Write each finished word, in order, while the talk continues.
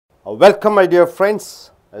Welcome, my dear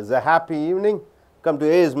friends. It's a happy evening. Come to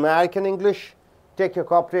A's American English. Take your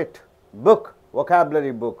corporate book,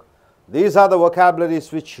 vocabulary book. These are the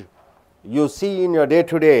vocabularies which you see in your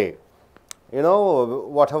day-to-day,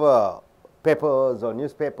 whatever papers or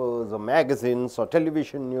newspapers or magazines or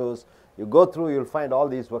television news you go through, you'll find all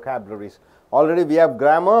these vocabularies. Already we have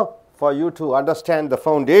grammar for you to understand the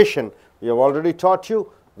foundation. We have already taught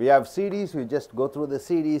you. We have CDs, we just go through the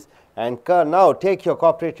CDs and now take your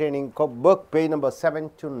corporate training book, page number 7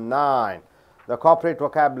 to 9. The corporate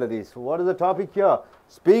vocabularies. What is the topic here?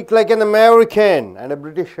 Speak like an American and a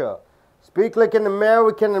Britisher. Speak like an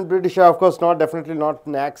American and Britisher. Of course, definitely not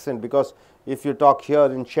an accent, because if you talk here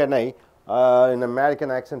in Chennai, in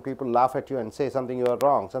American accent, people laugh at you and say something you are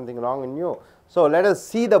wrong, something wrong in you. So let us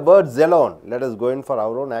see the words alone. Let us go in for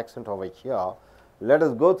our own accent over here. Let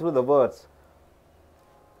us go through the words.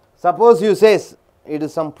 Suppose you say it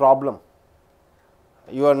is some problem.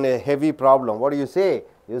 You are in a heavy problem. What do you say?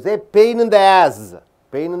 You say pain in the ass.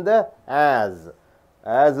 Pain in the ass.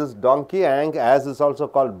 Ass is donkey and ass is also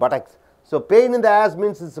called buttocks. So pain in the ass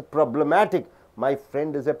means it's problematic. My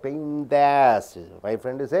friend is a pain in the ass. My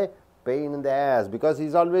friend is a pain in the ass because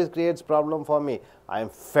he always creates problem for me. I am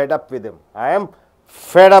fed up with him. I am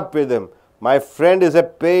fed up with him. My friend is a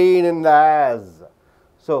pain in the ass.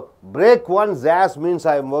 So break one's ass means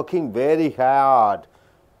I am working very hard.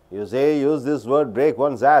 You say, use this word, break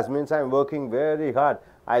one's ass means I am working very hard.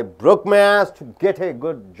 I broke my ass to get a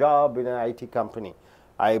good job in an IT company.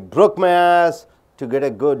 I broke my ass to get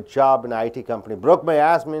a good job in an IT company. Broke my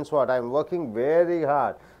ass means what? I am working very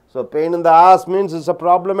hard. So pain in the ass means it's a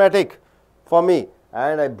problematic for me.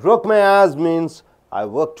 And I broke my ass means I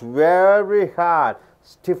worked very hard.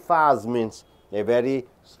 Stiff ass means a very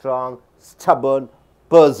strong, stubborn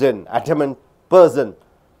person, adamant person.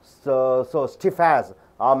 So stiff ass.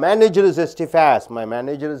 Our manager is a stiff ass. My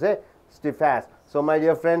manager is a stiff ass. So my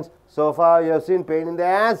dear friends, so far you have seen pain in the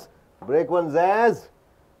ass, break one's ass,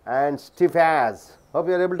 and stiff ass. Hope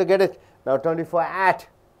you are able to get it. Now 24, at.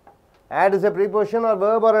 At is a preposition or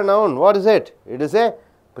verb or a noun. What is it? It is a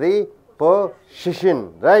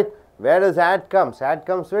preposition, right? Where does at comes? At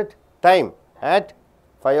comes with time. At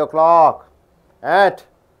 5 o'clock. At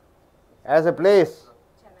as a place.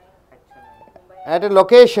 At a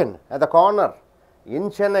location, at the corner, in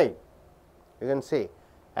Chennai, you can say.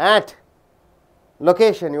 At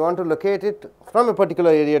location, you want to locate it from a particular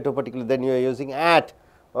area to a particular, then you are using at.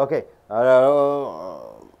 Okay,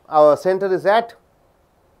 our center is at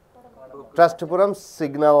Trustapuram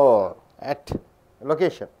Signal, at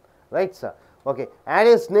location, right sir? Okay, at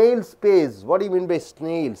a snail space. What do you mean by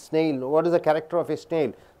snail? Snail, what is the character of a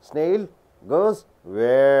snail? Snail goes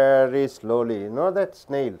very slowly. You know that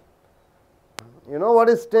snail? You know what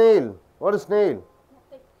is snail? What is snail?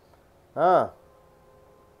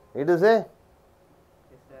 It is a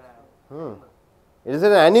it is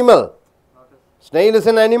an animal. Snail is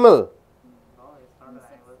an animal. No, it's not an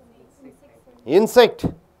animal. Insect.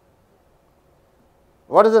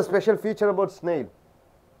 What is the special feature about snail?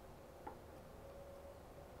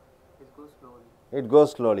 It goes slowly. It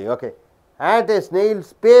goes slowly. Okay. At a snail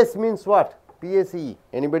space means what? PACE.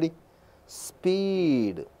 Anybody?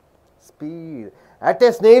 Speed. Speed. At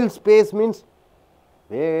a snail space means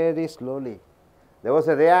very slowly. There was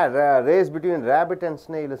a race between rabbit and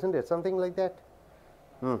snail, isn't it? Something like that.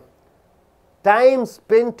 Time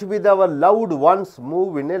spent with our loved ones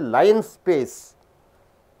move in a line space.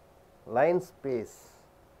 Line space.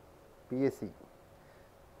 PACE.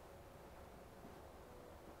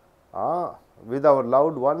 With our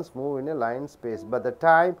loved ones move in a line space, but the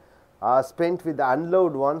time spent with the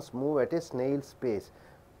unloved ones move at a snail space.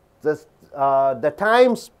 The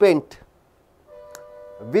time spent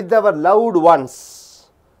with our loved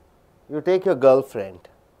ones, you take your girlfriend,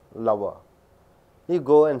 lover, you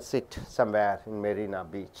go and sit somewhere in Marina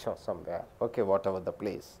Beach or somewhere, okay, whatever the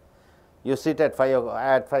place. You sit at 5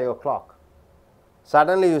 o'clock.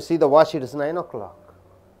 Suddenly you see the watch, it is 9 o'clock.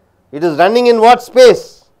 It is running in what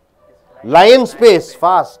space? Line space,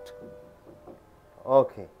 fast.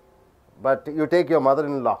 Okay. But you take your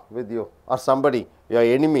mother-in-law with you or somebody, your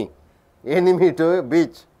enemy to a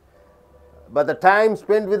beach. But the time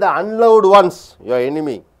spent with the unloved ones, your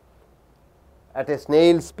enemy, at a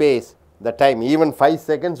snail space, the time, even 5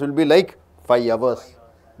 seconds will be like 5 hours.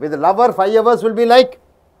 With the lover, 5 hours will be like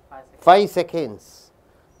 5 seconds.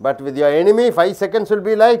 But with your enemy, 5 seconds will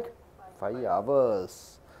be like 5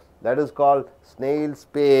 hours. That is called snail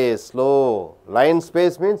space, slow. Line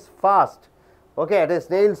space means fast. Okay, at a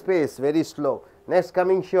snail space, very slow. Next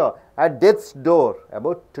coming here, at death's door,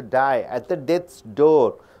 about to die, at the death's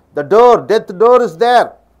door. The door, death door is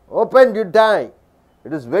there. Open, you die.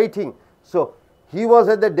 It is waiting. So, he was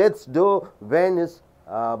at the death's door when his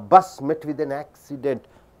bus met with an accident.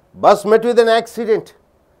 Bus met with an accident.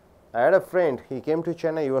 I had a friend, he came to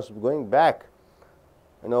Chennai, he was going back,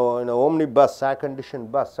 in a omnibus,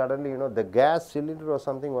 air-conditioned bus. Suddenly, the gas cylinder or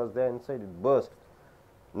something was there inside, it burst.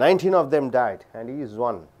 19 of them died, and he was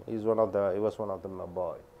one of them, a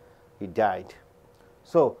boy. He died.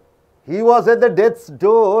 So, he was at the death's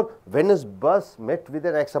door when his bus met with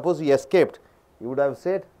an accident. Suppose he escaped, he would have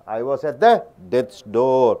said, I was at the death's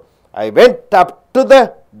door. I went up to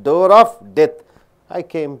the door of death. I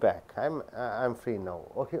came back. I'm free now.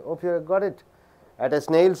 Okay, hope you got it. At a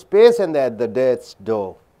snail's pace and at the death's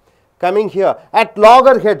door. Coming here, at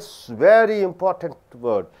loggerheads, very important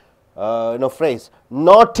word, phrase.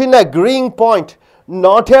 Not in agreeing point,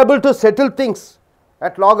 not able to settle things.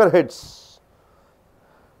 At loggerheads,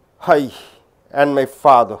 I and my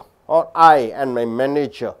father, or I and my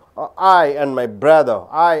manager, or I and my brother,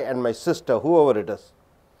 I and my sister, whoever it is.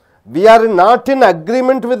 We are not in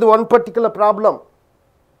agreement with one particular problem.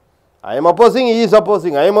 I am opposing, he is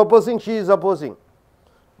opposing, I am opposing, she is opposing.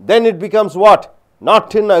 Then it becomes what?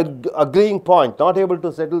 Not in agreeing point, not able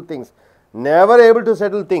to settle things. Never able to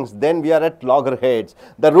settle things, then we are at loggerheads.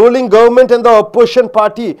 The ruling government and the opposition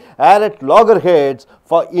party are at loggerheads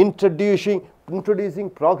for introducing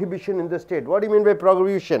prohibition in the state. What do you mean by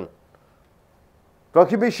prohibition?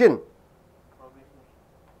 Prohibition.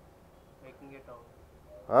 Making it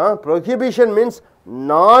out. Prohibition means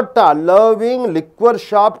not allowing liquor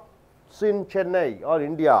shops in Chennai or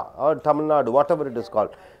India or Tamil Nadu, whatever it is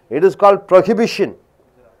called. It is called prohibition.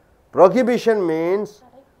 Prohibition means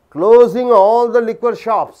closing all the liquor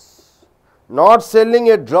shops, not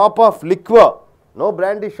selling a drop of liquor, no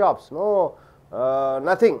brandy shops, no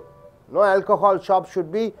nothing, no alcohol shops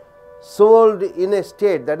should be sold in a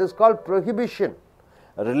state. That is called prohibition.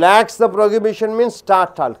 Relax the prohibition means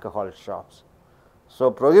start alcohol shops.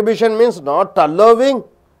 So, prohibition means not allowing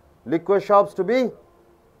liquor shops to be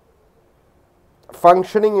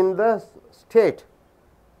functioning in the state.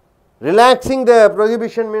 Relaxing the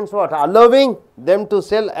prohibition means what? Allowing them to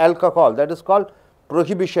sell alcohol. That is called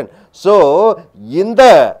prohibition. So, in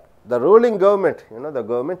the ruling government, the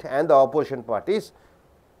government and the opposition parties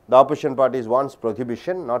wants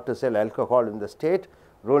prohibition not to sell alcohol in the state.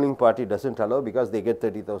 Ruling party doesn't allow because they get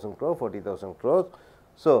 30,000 crore, 40,000 crores.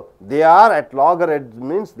 So, they are at loggerheads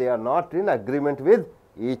means they are not in agreement with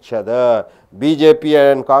each other.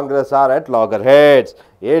 BJP and Congress are at loggerheads.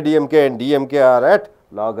 ADMK and DMK are at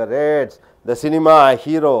loggerheads. The cinema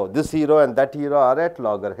hero, this hero and that hero are at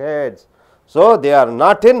loggerheads. So, they are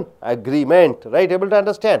not in agreement, right? Able to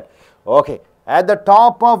understand? Okay. At the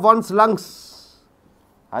top of one's lungs.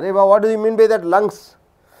 Areva, what do you mean by that lungs?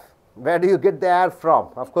 Where do you get the air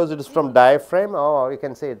from? Of course, it is from diaphragm, or you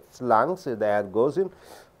can say it's lungs, the air goes in.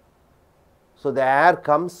 So, the air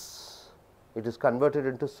comes, it is converted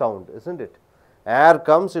into sound, isn't it? Air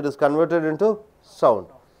comes, it is converted into sound.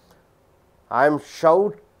 I am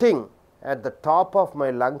shouting at the top of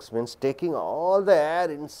my lungs means taking all the air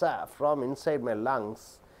inside from inside my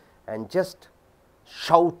lungs and just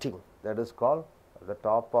shouting. That is called at the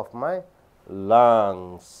top of my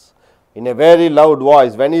lungs. In a very loud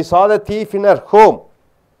voice. When he saw the thief in her home,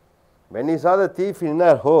 when she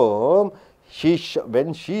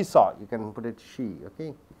saw, you can put it she,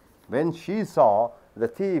 okay. When she saw the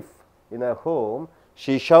thief in her home,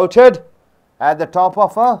 she shouted at the top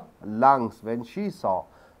of her lungs. When she saw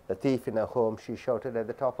the thief in her home, she shouted at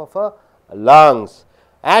the top of her lungs.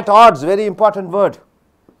 At odds, very important word.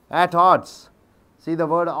 At odds. See the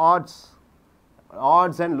word odds.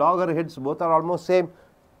 Odds and loggerheads both are almost same.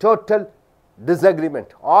 Total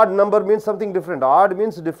disagreement. Odd number means something different. Odd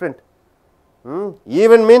means different.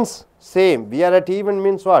 Even means same. We are at even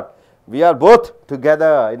means what? We are both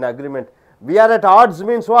together in agreement. We are at odds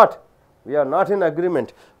means what? We are not in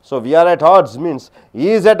agreement. So, we are at odds means he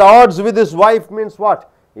is at odds with his wife means what?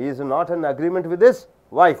 He is not in agreement with his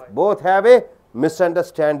wife. Both have a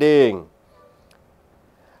misunderstanding.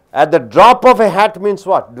 At the drop of a hat means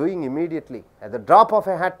what? Doing immediately. At the drop of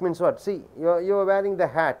a hat means what? See, you are wearing the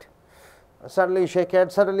hat. Suddenly you shake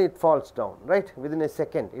it, suddenly it falls down, right? Within a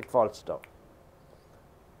second it falls down.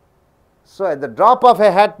 So, at the drop of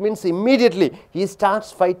a hat means immediately he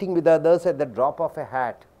starts fighting with others at the drop of a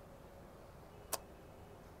hat.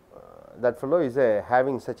 That fellow is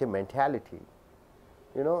having such a mentality.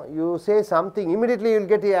 You say something, immediately you will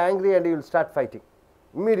get angry and you will start fighting.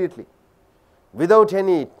 Immediately. Without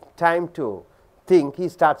any time to think, he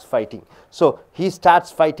starts fighting. So, he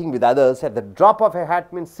starts fighting with others at the drop of a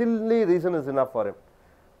hat means silly reason is enough for him.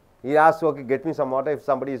 He asks, okay, get me some water. If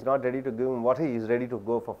somebody is not ready to give him water, he is ready to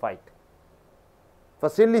go for fight. For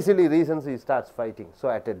silly reasons he starts fighting. So,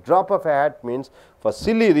 at a drop of a hat means for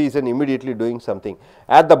silly reason immediately doing something.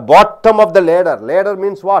 At the bottom of the ladder, ladder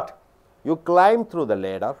means what? You climb through the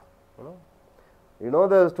ladder. You know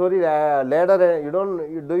the story ladder,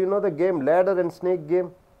 do you know the game ladder and snake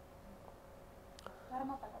game?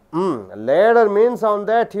 Ladder means on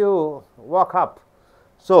that you walk up.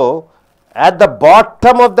 So, at the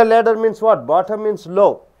bottom of the ladder means what? Bottom means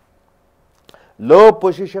low. Low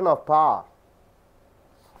position of power.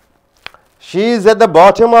 She is at the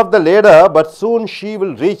bottom of the ladder, but soon she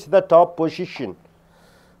will reach the top position.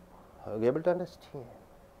 Are you able to understand?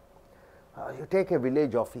 You take a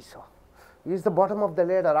village officer. He is the bottom of the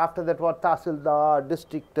ladder. After that, what? Tahsildar,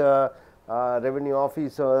 district revenue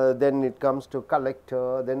officer, then it comes to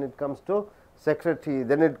collector, then it comes to secretary,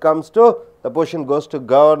 then it comes to the position goes to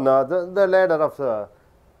governor, the ladder of the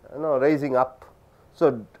raising up.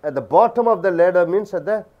 So, at the bottom of the ladder means at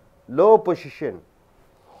the low position.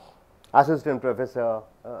 Assistant professor,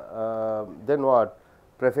 then what?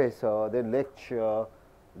 Professor, then lecturer,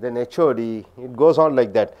 then HOD, it goes on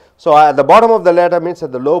like that. So, at the bottom of the ladder means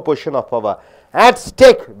at the low position of power. At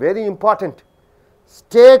stake, very important.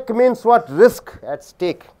 Stake means what? Risk, at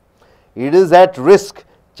stake. It is at risk.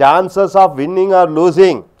 Chances of winning or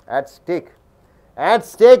losing, at stake. At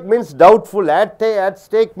stake means doubtful. At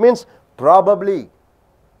stake means probably.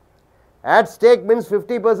 At stake means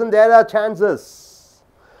 50% there are chances.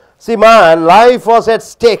 See, my life was at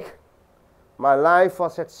stake. My life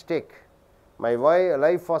was at stake. My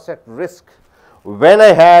life was at risk when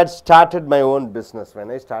I had started my own business. When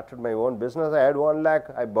I started my own business, I had 1 lakh,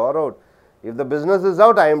 I borrowed. If the business is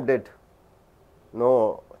out, I am dead.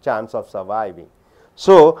 No chance of surviving.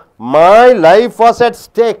 So, my life was at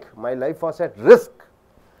stake. My life was at risk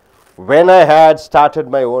when I had started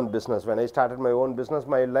my own business. When I started my own business,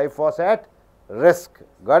 my life was at risk.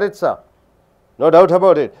 Got it, sir? No doubt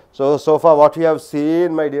about it. So far what we have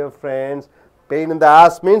seen, my dear friends, pain in the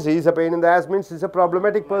ass means he is a pain in the ass means he is a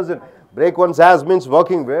problematic person. Break one's ass means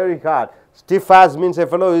working very hard. Stiff ass means a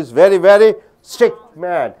fellow who is very, very strict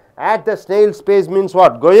man. At the snail's pace means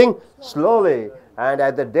what? Going slowly. And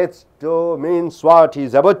at the death's door means what? He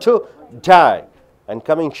is about to die. And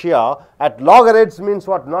coming here, at loggerheads means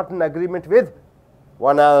what? Not in agreement with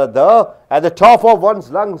one another. At the top of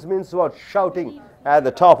one's lungs means what? Shouting at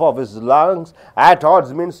the top of his lungs. At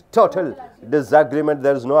odds means total disagreement.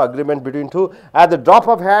 There is no agreement between two. At the drop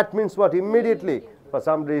of hat means what? Immediately, for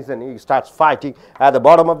some reason, he starts fighting. At the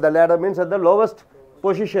bottom of the ladder means at the lowest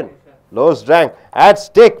position, lowest rank. At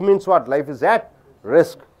stake means what? Life is at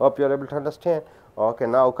risk. Hope you are able to understand. Okay,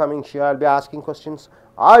 now coming here, I will be asking questions.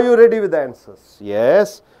 Are you ready with the answers?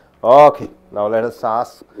 Yes. Okay, now let us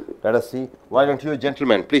ask, let us see. Why don't you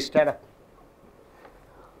gentlemen please stand up.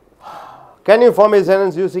 Can you form a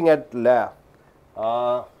sentence using at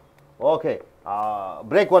okay,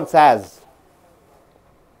 break one's ass.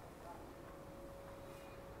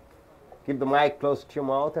 Keep the mic close to your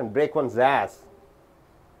mouth and break one's ass.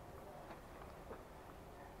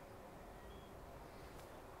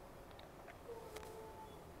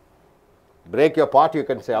 Break your pot, you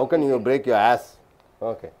can say. How can you break your ass?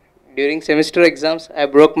 Okay. During semester exams, I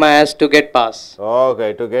broke my ass to get pass.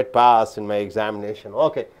 Okay, to get pass in my examination.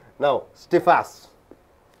 Okay. Now, stiff ass.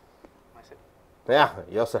 Myself. Yeah,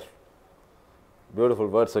 yourself. Beautiful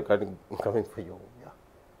words are coming for you. Yeah.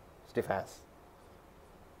 Stiff ass.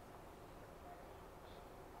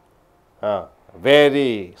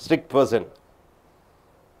 Very strict person.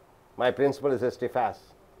 My principal is a stiff ass.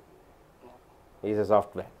 He is a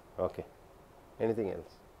soft man. Okay. Anything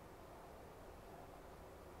else?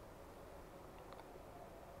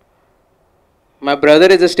 My brother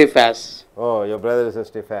is a stiff ass. Oh, your brother is a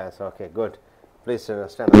stiff ass. Okay, good. Please stand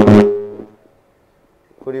up.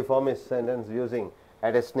 Could you form a sentence using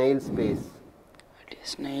at a snail's pace? At a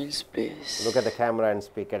snail's pace. Look at the camera and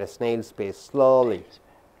speak at a snail's pace. Slowly.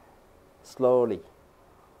 Slowly.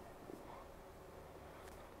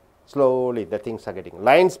 Slowly the things are getting.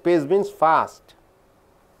 Lion's pace means fast.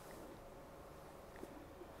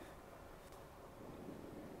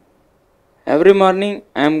 Every morning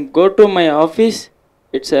I go to my office.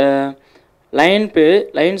 It's a lion's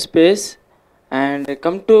pace, and I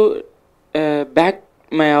come to back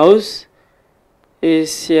my house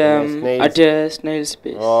is at a snail's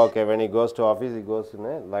pace. Okay, when he goes to office, he goes in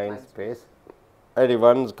a lion's pace. And he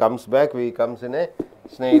once comes back, he comes in a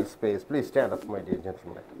snail's pace. Please stand up, my dear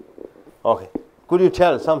gentlemen. Okay, could you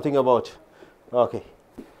tell something about? Okay,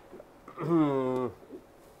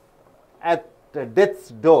 at death's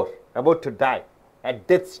door. About to die, at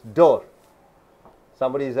death's door.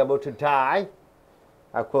 Somebody is about to die.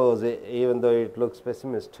 Of course, even though it looks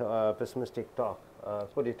pessimistic talk.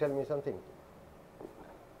 Could you tell me something?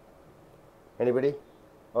 Anybody?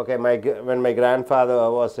 Okay, when my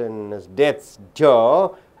grandfather was in his death's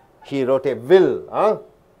door, he wrote a will. Huh?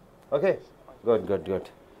 Okay, good.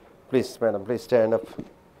 Please, madam, please stand up.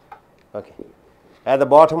 Okay. At the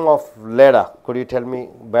bottom of ladder, could you tell me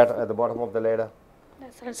better at the bottom of the ladder?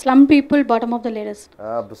 Slum people, bottom of the ladders.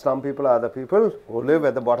 Slum people are the people who live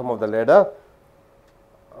at the bottom of the ladder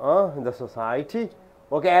in the society.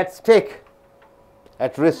 Okay, at stake,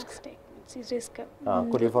 at risk. It's risk.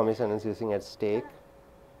 Could you form a sentence using at stake?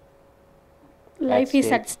 Life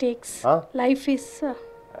is at stakes. Huh? Life is.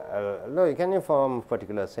 No, can you form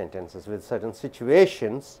particular sentences with certain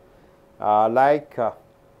situations like?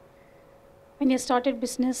 When you started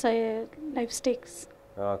business, life stakes.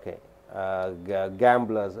 Okay,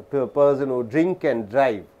 gamblers, a person who drink and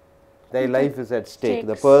drive, their life is at stake.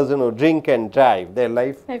 The person who drink and drive, their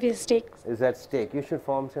life is stakes. Is at stake. You should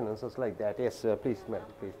form sentences like that. Yes, please, madam,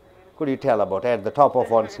 please. Could you tell about at the top of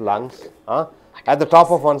one's lungs? At the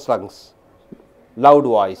top of one's lungs, loud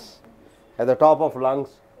voice. At the top of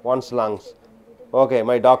one's lungs. Okay,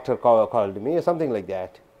 my doctor called me, something like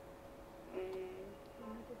that.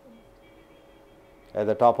 At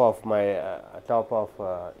the top of my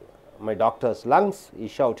doctor's lungs, he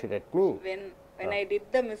shouted at me. When I did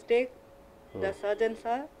the mistake, the surgeons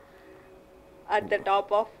are at the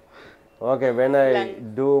top of. Okay, when I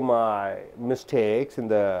do my mistakes in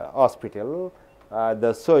the hospital,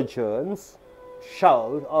 the surgeons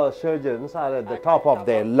are at the top of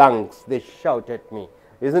their lungs. They shout at me,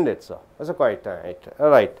 isn't it so? That's quite right. All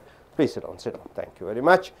right, please sit down. Thank you very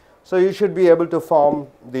much. So you should be able to form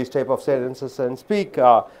these type of sentences and speak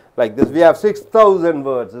like this. We have 6,000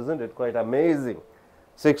 words, isn't it? Quite amazing.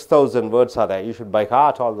 6,000 words are there. You should by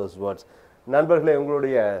heart all those words. நண்பர்களே,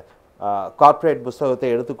 உங்களுடைய corporate புத்தகத்தை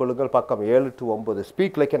எடுத்துக்கொள்ளுங்கள். பக்கம் 7 to 9.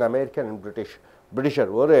 Speak like an American and Britisher.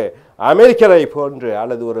 ஒரு அமெரிக்கரை போன்று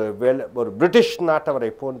அல்லது ஒரு British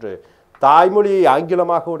நாட்டவரை போன்று தாய்மொழியை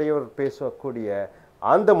ஆங்கிலமாக உடையவர் பேசக்கூடிய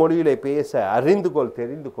அந்த மொழியிலே பேச அறிந்துகொள்,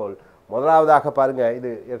 தெரிந்துகொள். முதலாவதாக பாருங்க, இது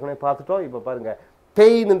ஏற்கனவே பார்த்துட்டோம். இப்போ பாருங்க,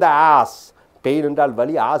 பெயின் இந்த ஆஸ். பெயின் என்றால்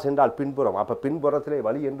வலி, ஆஸ் என்றால் பின்புறம். அப்போ பின்புறத்திலே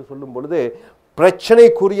வலி என்று சொல்லும் பொழுது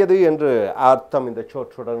பிரச்சனைக்குரியது என்று அர்த்தம். இந்த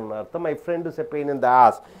சொற்றொடர் அர்த்தம். My friend is a pain in the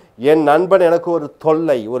as. என் நண்பன் எனக்கு ஒரு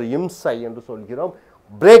தொல்லை, ஒரு இம்சை என்று சொல்கிறோம்.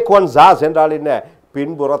 பிரேக் ஒன்ஸ் ஆஸ் என்றால் என்ன?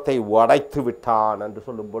 பின்புறத்தை உடைத்து விட்டான் என்று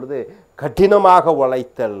சொல்லும் பொழுது கடினமாக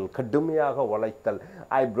உழைத்தல், கடுமையாக உழைத்தல்.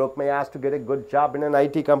 ஐ broke my ass to get a good job in an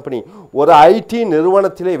IT company. ஒரு ஐடி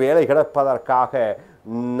நிறுவனத்திலே வேலை கிடைப்பதற்காக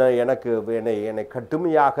என்னை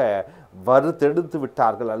கடுமையாக வறுத்தெடுத்து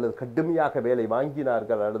விட்டார்கள், அல்லது கடுமையாக வேலை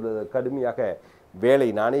வாங்கினார்கள், அல்லது கடுமையாக வேலை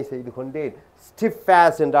நானே செய்து கொண்டேன். ஸ்டிஃப்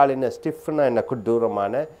ஆஸ் என்றால் என்ன? ஸ்டிஃப்னா என்ன?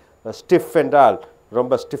 கொடூரமான. ஸ்டிஃப் என்றால்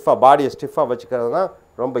ரொம்ப ஸ்டிஃபாக, பாடியை ஸ்டிஃபாக வச்சுக்கிறது தான்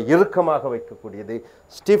ரொம்ப இறுக்கமாக வைக்கக்கூடியது.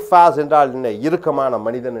 ஸ்டிஃப் ஆஸ் என்றால் என்ன? இறுக்கமான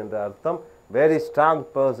மனிதன் என்ற அர்த்தம். Very strong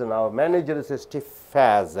person. Our manager is stiff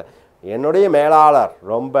as. என்னுடைய மேலாளர்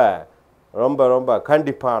ரொம்ப ரொம்ப ரொம்ப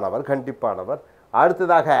கண்டிப்பானவர்.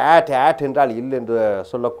 அடுத்ததாக ஆட் என்றால் இல் என்று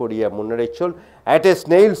சொல்லக்கூடிய முன்னடை சொல். At A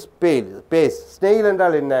snail base. Snail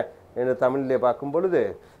என்றால் என்ன என்று தமிழிலே பார்க்கும் பொழுது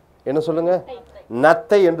என்ன சொல்லுங்க?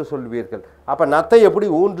 நத்தை என்று சொல்வீர்கள். அப்போ நத்தை எப்படி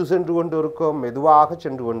ஊன்று சென்று கொண்டு இருக்கும்? மெதுவாக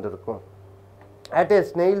சென்று கொண்டு இருக்கும். அட் ஏ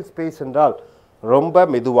ஸ்னெயில் ஸ்பேஸ் என்றால் ரொம்ப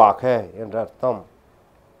மெதுவாக என்ற அர்த்தம்.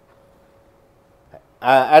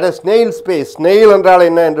 At A snail space. Snail என்றால்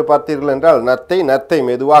என்ன என்று பார்த்தீர்கள் என்றால் நத்தை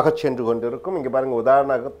மெதுவாக சென்று கொண்டிருக்கும். இங்கே பாருங்க,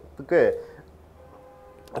 உதாரணத்துக்கு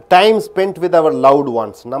time spent with our loved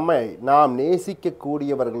once. நாம்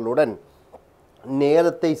நேசிக்கக்கூடியவர்களுடன்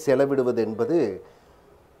நேரத்தை செலவிடுவது என்பது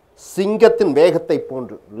சிங்கத்தின் வேகத்தை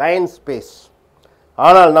போன்று, லயன் ஸ்பேஸ்.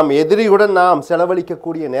 ஆனால் நம் எதிரியுடன் நாம்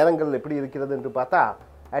செலவழிக்கக்கூடிய நேரங்கள் எப்படி இருக்கிறது என்று பார்த்தா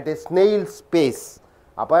அட் ஏ ஸ்னெயில் ஸ்பேஸ்.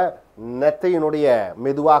 அப்போ நத்தையினுடைய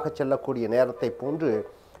மெதுவாக செல்லக்கூடிய நேரத்தை போன்று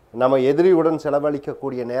நம்ம எதிரியுடன்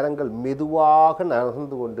செலவழிக்கக்கூடிய நேரங்கள் மெதுவாக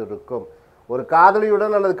நகர்ந்து கொண்டு இருக்கும். ஒரு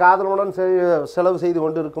காதலியுடன் அல்லது காதலனுடன் செலவு செய்து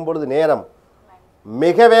கொண்டு இருக்கும் பொழுது நேரம்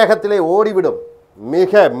மிக வேகத்திலே ஓடிவிடும்,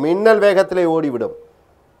 மிக மின்னல் வேகத்திலே ஓடிவிடும்.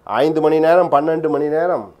 5 மணி நேரம் 12 மணி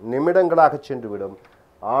நேரம் நிமிடங்களாக சென்றுவிடும்.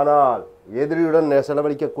 ஆனால் எதிரியுடன்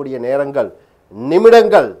செலவழிக்கக்கூடிய நேரங்கள்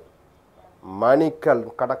நிமிடங்கள் மணிக்கள்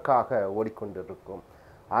கணக்காக ஓடிக்கொண்டிருக்கும்.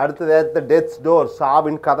 அடுத்தது டெத்ஸ் டோர்.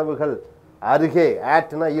 சாவின் கதவுகள் அருகே.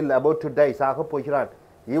 ஆட்னா இல், அபவுட் டு டை, சாக போகிறான்.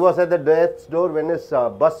 He was at the death's door when his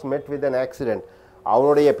bus met with an accident.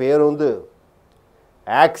 அவனுடைய பேருந்து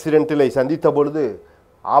ஆக்சிடென்ட்டிலை சந்தித்த பொழுது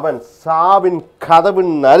அவன் சாவின்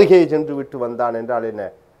கதவின் அருகே சென்று விட்டு வந்தான் என்றால் என்ன?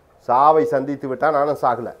 சாவை சந்தித்து விட்டான், ஆனால்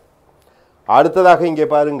சாகல. அடுத்ததாக இங்கே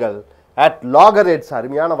பாருங்கள், அட் லாகரேட்ஸ்.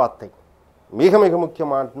 அருமையான வார்த்தை, மிக மிக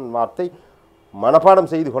முக்கியமான வார்த்தை.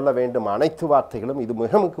 மனப்பாடம் செய்து கொள்ள வேண்டும் அனைத்து வார்த்தைகளும். இது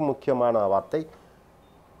மிக மிக முக்கியமான வார்த்தை.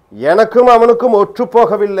 எனக்கும் அவனுக்கும்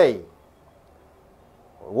ஒற்றுப்போகவில்லை.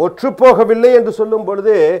 ஒற்றுப்போகவில்லை என்று சொல்லும்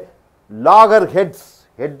பொழுது லாகர் ஹெட்ஸ்,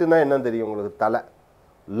 ஹெட்னா என்னன்னு தெரியும் உங்களுக்கு? தலை.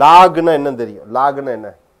 லாக்னா என்னன்னு தெரியும்? லாக்னா என்ன?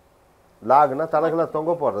 லாக்னா தலைகளை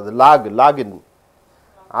தொங்க போடுறது. லாகின்.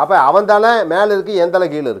 அப்போ அவன் தலை மேலே இருக்குது, என் தலை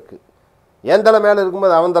கீழே இருக்குது. என் தலை மேலே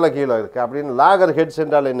இருக்கும்போது அவன் தலை கீழே இருக்குது அப்படின்னு. லாகர் ஹெட்ஸ்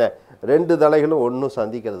என்றால் என்ன? ரெண்டு தலைகளும் ஒன்றும்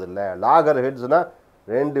சந்திக்கிறது இல்லை. லாகர் ஹெட்ஸ்னால்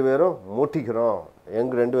ரெண்டு பேரும் முட்டிக்கிறோம்,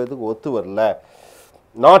 எங்கள் ரெண்டு பேருக்கு ஒத்து வரல.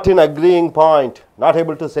 Not in அக்ரீயிங் point, not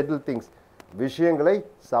able to settle things. விஷயங்களை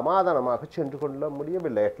சமாதானமாக சென்று கொள்ள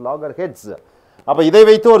முடியவில்லை. At லாகர் heads. அப்போ இதை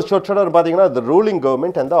வைத்து ஒரு சொற்றொடர் பார்த்தீங்கன்னா, த ruling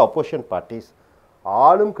government and the opposition parties,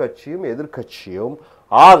 ஆளும் கட்சியும் எதிர்கட்சியும்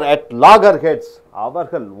ஆர் அட் லாகர் ஹெட்ஸ்,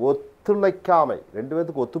 அவர்கள் ஒத்துழைக்காமை, ரெண்டு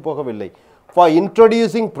பேருக்கு ஒத்து போகவில்லை. For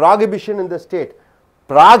introducing prohibition in the state.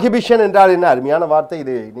 Prohibition என்றால் என்ன? அருமையான வார்த்தை,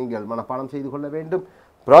 இது நீங்கள் மனப்பாடம் செய்து கொள்ள வேண்டும்.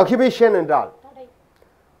 ப்ராகிபிஷன் என்றால்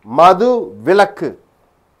மது விலக்கு.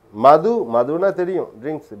 மதுனா தெரியும்,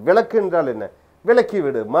 ட்ரிங்க்ஸ். விலக்கு என்றால் என்ன? விலக்கி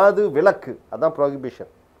விடு, மது விலக்கு, அதான்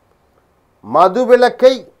ப்ராகிபிஷன். மது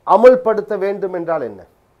விலக்கை அமுல்படுத்த வேண்டும் என்றால் என்ன?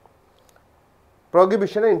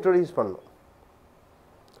 ப்ராகிபிஷனை இன்ட்ரோடியூஸ் பண்ணணும்.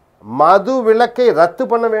 மது விலக்கை ரத்து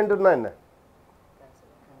பண்ண வேண்டும்னா என்ன?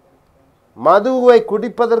 மதுவை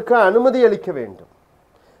குடிப்பதற்கு அனுமதி அளிக்க வேண்டும்.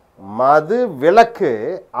 மது விலக்கு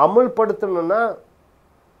அமுல்படுத்தணும்னா,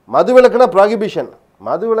 மது விலக்குனா ப்ராகிபிஷன்.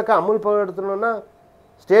 மது விலக்கை அமுல்படுத்தணும்னா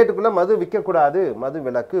ஸ்டேட்டுக்குள்ளே மது விற்கக்கூடாது, மது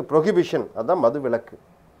விலக்கு, ப்ரொஹிபிஷன், அதுதான் மது விலக்கு.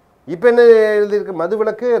 இப்போ என்ன எழுதியிருக்கு? மது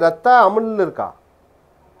விலக்கு ரத்தா அமுலில் இருக்கா?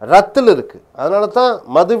 ரத்தில் இருக்குது. அதனால தான்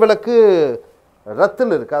மது விலக்கு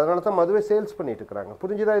ரத்தில் இருக்குது. அதனால தான் மதுவை சேல்ஸ் பண்ணிட்டு இருக்கிறாங்க.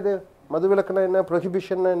 புரிஞ்சுதா? இது மது விலக்குனா என்ன,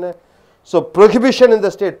 ப்ரொஹிபிஷன்னா என்ன? ஸோ ப்ரொஹிபிஷன்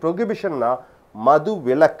இந்த ஸ்டேட். ப்ரொஹிபிஷன்னா மது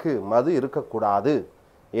விலக்கு, மது இருக்கக்கூடாது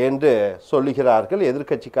என்று சொல்லுகிறார்கள்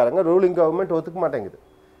எதிர்கட்சிக்காரங்க. ரூலிங் கவர்மெண்ட் ஒத்துக்க மாட்டேங்குது.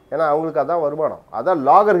 ஏன்னா அவங்களுக்கு அதான் வருமானம். அதான்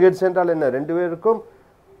லாகர் ஹெட்ஸ் என்றால் என்ன? ரெண்டு பேருக்கும்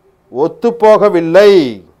ஒத்துப்போகவில்லை.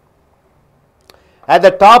 at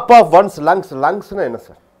the top of one's lungs. லங்ஸ்னா என்ன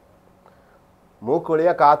சார்? மூக்கு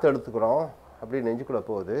வழியாக காற்று எடுத்துக்கிறோம், அப்படி நெஞ்சுக்குள்ளே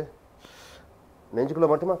போகுது. நெஞ்சுக்குள்ளே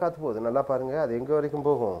மட்டுமா காற்று போகுது? நல்லா பாருங்கள். அது எங்கே வரைக்கும்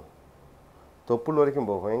போகும்? தொப்புள் வரைக்கும்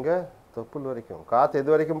போகும். எங்கே? தொப்புள் வரைக்கும். காற்று எது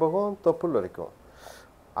வரைக்கும் போகும்? தொப்புள் வரைக்கும்.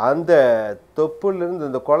 அந்த தொப்புள்லேருந்து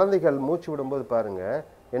இந்த குழந்தைகள் மூச்சு விடும்போது பாருங்கள்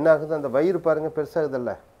என்ன ஆகுது? அந்த வயிறு பாருங்கள்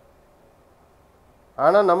பெருசாகுதில்ல.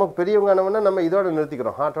 ஆனால் நமக்கு பெரியவங்க என்னவொன்னா நம்ம இதோட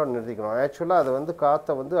நிறுத்திக்கிறோம், ஹார்ட்டோட நிறுத்திக்கிறோம். ஆக்சுவலாக அதை வந்து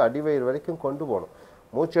காற்றை வந்து அடிவயிறு வரைக்கும் கொண்டு போகணும்.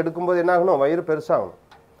 மூச்சு எடுக்கும்போது என்ன ஆகணும்? வயிறு பெருசாகணும்.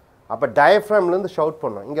 அப்போ டயஃப்ராம்லேருந்து ஷவுட்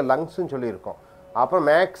பண்ணணும். இங்கே லங்ஸ்ன்னு சொல்லியிருக்கோம். அப்போ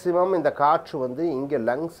மேக்ஸிமம் இந்த காற்று வந்து இங்கே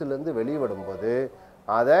லங்ஸ்லேருந்து வெளிவிடும்போது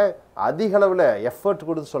அதை அதிக அளவில் எஃபர்ட்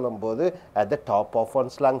கொடுத்து சொல்லும்போது at the top of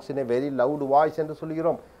one's lungs in a very loud voice என்று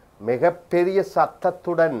சொல்கிறோம், மிகப்பெரிய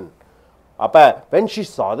சத்தத்துடன். அப்போ when she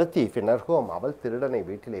saw the thief in her home, அவள் திருடனை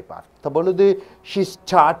வீட்டிலே பார்த்த பொழுது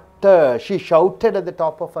she shouted at the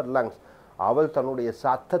top of her lungs, அவள் தன்னுடைய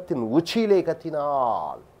சத்தத்தின் உச்சியிலே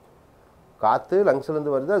கத்தினாள். காற்று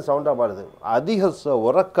லங்ஸ்லேருந்து வருது, அது சவுண்டாக வருது. அதிக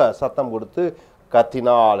உறக்க சத்தம் கொடுத்து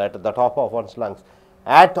கத்தினாள் at the top of one's lungs.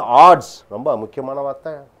 at odds, ரொம்ப முக்கியமான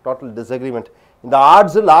வார்த்தை, டோட்டல் டிஸ்அக்ரிமெண்ட். இந்த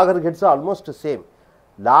ஆட்ஸு லாகர் ஹெட்ஸு ஆல்மோஸ்ட் சேம்.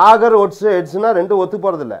 லாகர் ஹெட்ஸ்னா ரெண்டும் ஒத்து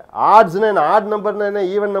போகிறதில்ல. ஆட்ஸ்னா என்ன? ஆட் நம்பர்னா என்ன?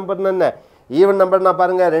 ஈவன் நம்பர்னா என்ன? ஈவன் நம்பர்னா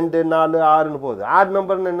பாருங்கள் 2, 4, 6ன்னு போகுது. ஆட்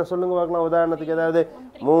நம்பர்னு என்ன சொல்லுங்க பார்க்கலாம்? உதாரணத்துக்கு ஏதாவது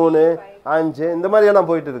 3, 5 இந்த மாதிரியெல்லாம்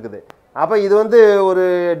போயிட்டு இருக்குது. அப்போ இது வந்து ஒரு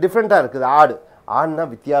டிஃப்ரெண்ட்டாக இருக்குது. ஆடுனா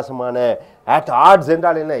வித்தியாசமான. அட் ஆட்ஸ்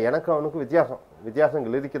என்றால் என்ன? எனக்கு அவனுக்கு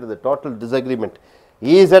வித்தியாசங்கள் இருக்கிறது. Total disagreement.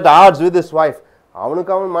 Is at ads with is wife,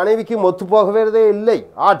 அவனுக்கு அவன் மனைவிக்கு ஒத்து போகவே இல்லை.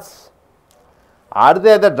 ஆட்ஸ். அடுத்து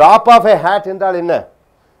at the drop of a hat என்றால் என்ன?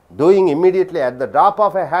 Doing immediately. at the drop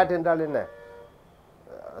of a hat என்றால் என்ன?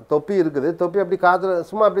 தொப்பி இருக்குது, தொப்பி அப்படி காற்று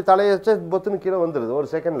சும்மா அப்படி தலையை வச்சு பொத்துன்னு கீழே வந்துடுது ஒரு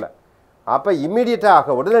செகண்டில். அப்போ இம்மீடியட்டாக,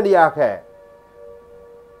 உடனடியாக.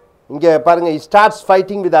 இங்கே பாருங்கள், starts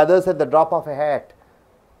fighting with others at the drop of a hat.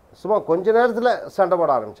 சும்மா கொஞ்ச நேரத்தில் சண்டை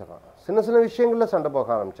போட ஆரம்பிச்சிடறான். சின்ன விஷயங்களில் சண்டை போக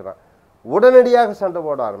ஆரம்பிச்சிடறான். உடனடியாக சண்டை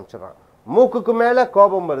போட ஆரம்பிச்சிடறான். மூக்குக்கு மேலே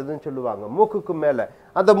கோபம் வருதுன்னு சொல்லுவாங்க. மூக்குக்கு மேலே,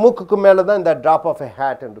 அந்த மூக்குக்கு மேலே தான் இந்த ட்ராப் ஆஃப் எ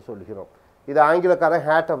ஹேட் என்று சொல்கிறோம். இது ஆங்கிலக்காரன்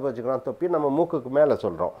ஹேட்டை வச்சுக்கிறான், தொப்பி. நம்ம மூக்குக்கு மேலே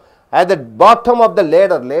சொல்கிறோம். at the bottom of the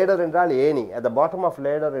ladder. Ladder என்றால் ஏணி. at the bottom of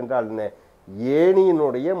ladder என்றால் என்ன?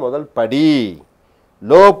 ஏணியினுடைய முதல் படி.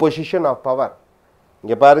 Low position of power.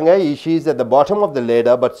 இங்கே பாருங்க, she is at the bottom of the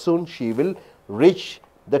ladder but soon she will reach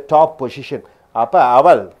the top position. அப்போ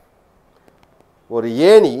அவள் ஒரு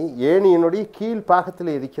ஏணியினுடைய கீழ் பாகத்தில்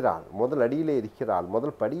இருக்கிறாள், முதல் அடியிலே இருக்கிறாள்,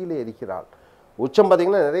 முதல் படியிலே இருக்கிறாள். உச்சம்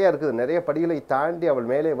பார்த்திங்கன்னா நிறையா இருக்குது. நிறைய படிகளை தாண்டி அவள்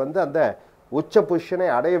மேலே வந்து அந்த உச்ச பொசிஷனை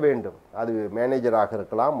அடைய வேண்டும். அது மேனேஜராக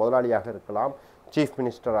இருக்கலாம், முதலாளியாக இருக்கலாம், சீஃப்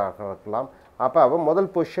மினிஸ்டராக இருக்கலாம். அப்போ அவன் முதல்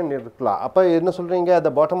பொசிஷன் இருக்கலாம். அப்போ என்ன சொல்கிறீங்க? at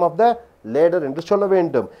the bottom of the ladder என்று சொல்ல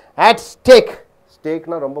வேண்டும். at stake,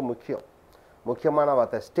 ஸ்டேக்னா ரொம்ப முக்கியமான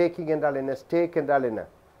வார்த்தை. ஸ்டேக்கிங் என்றால் என்ன? ஸ்டேக் என்றால் என்ன?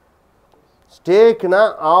 ஸ்டேக்னா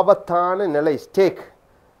ஆபத்தான நிலை.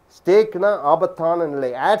 ஸ்டேக்னா ஆபத்தான நிலை.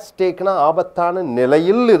 at ஸ்டேக்னா ஆபத்தான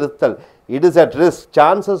நிலையில் இருத்தல். it is at risk,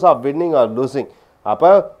 chances of winning or losing. அப்போ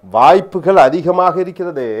வாய்ப்புகள் அதிகமாக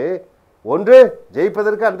இருக்கிறது. ஒன்று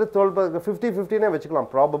ஜெயிப்பதற்கு அன்று தோல்வதற்கு 50-50னே வச்சுக்கலாம்.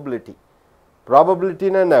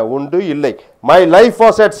 ப்ராபபிலிட்டின்னு என்ன? உண்டு இல்லை. My life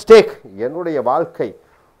was at stack, என்னுடைய வாழ்க்கை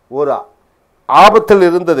ஒரு ஆபத்தில்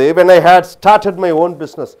இருந்தது. when I had started my own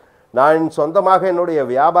business, நான் சொந்தமாக என்னுடைய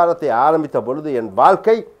வியாபாரத்தை ஆரம்பித்த பொழுது என்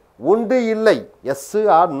வாழ்க்கை உண்டு இல்லை. S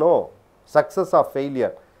R no, success R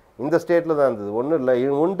failure, இந்த ஸ்டேட்டில் தான் இருந்தது. ஒன்றும் இல்லை,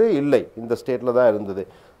 உண்டு இல்லை, இந்த ஸ்டேட்டில் தான் இருந்தது.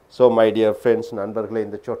 ஸோ மை டியர் ஃப்ரெண்ட்ஸ், நண்பர்களே,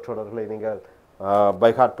 இந்த சொற்றொடர்களை நீங்கள்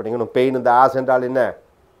பைஹார்ட் பண்ணிக்கணும். பெயின் இந்த ஆஸ் என்றால் என்ன?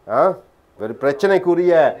 ஒரு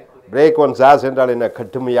பிரச்சனைக்குரிய பிரேக் ஒன்ஸ் ஆஸ் என்றால் என்ன?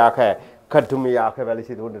 கடுமையாக வேலை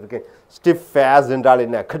செய்து கொண்டிருக்கேன். ஸ்டிஃப் ஆஸ் என்றால்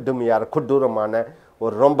என்ன? கடுமையான கொடூரமான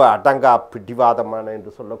ஒரு ரொம்ப அடங்கா பிடிவாதமான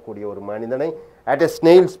என்று சொல்லக்கூடிய ஒரு மனிதனை. அட் எ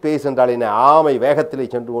ஸ்னெயில் ஸ்பேஸ் என்றால் என்ன? ஆமை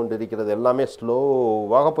வேகத்தில் சென்று கொண்டிருக்கிறது, எல்லாமே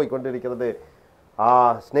ஸ்லோவாக போய் கொண்டிருக்கிறது.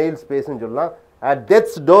 ஸ்னெயில் ஸ்பேஸ்ன்னு சொல்லலாம். அட்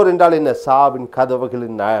டெத்ஸ் டோர் என்றால் என்ன? சாவின்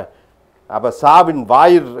கதவுகளின், அப்போ சாவின்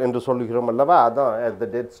வாயிர் என்று சொல்லுகிறோம் அல்லவா, அதான் அட் த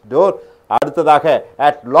டெத்ஸ் டோர். அடுத்ததாக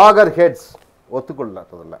அட் லாகர் ஹெட்ஸ்,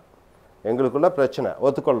 ஒத்துக்கொள்ளாததில்லை, எங்களுக்குள்ள பிரச்சனை,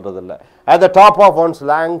 ஒத்துக்கொள்றதில்லை. At the top of one's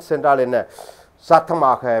longs என்றால் என்ன?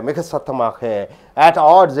 சத்தமாக, மிக சத்தமாக. அட்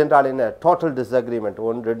ஆட்ஸ் என்றால் என்ன? டோட்டல் டிஸ்அக்ரிமெண்ட்,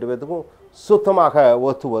 ஒன்று ரெண்டு பேத்துக்கும் சுத்தமாக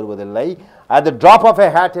ஒத்து வருவதில்லை. At the drop of a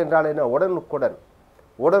had என்றால் என்ன? உடனுக்குடன்,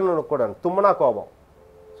 தும்மனா கோபம்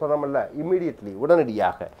சொன்னோம்ல, இம்மீடியட்லி,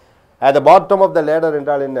 உடனடியாக. At the bottom of the ladder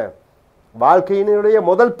என்றால் என்ன? வாழ்க்கையினுடைய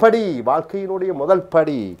முதல்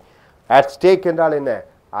படி. அட் ஸ்டேக் என்றால் என்ன?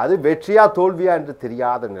 அது வெற்றியா தோல்வியா என்று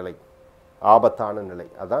தெரியாத நிலை, ஆபத்தான நிலை,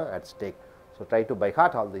 அதான் at stack. So try to by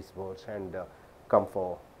heart all these words and come for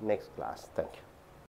next class. Thank you.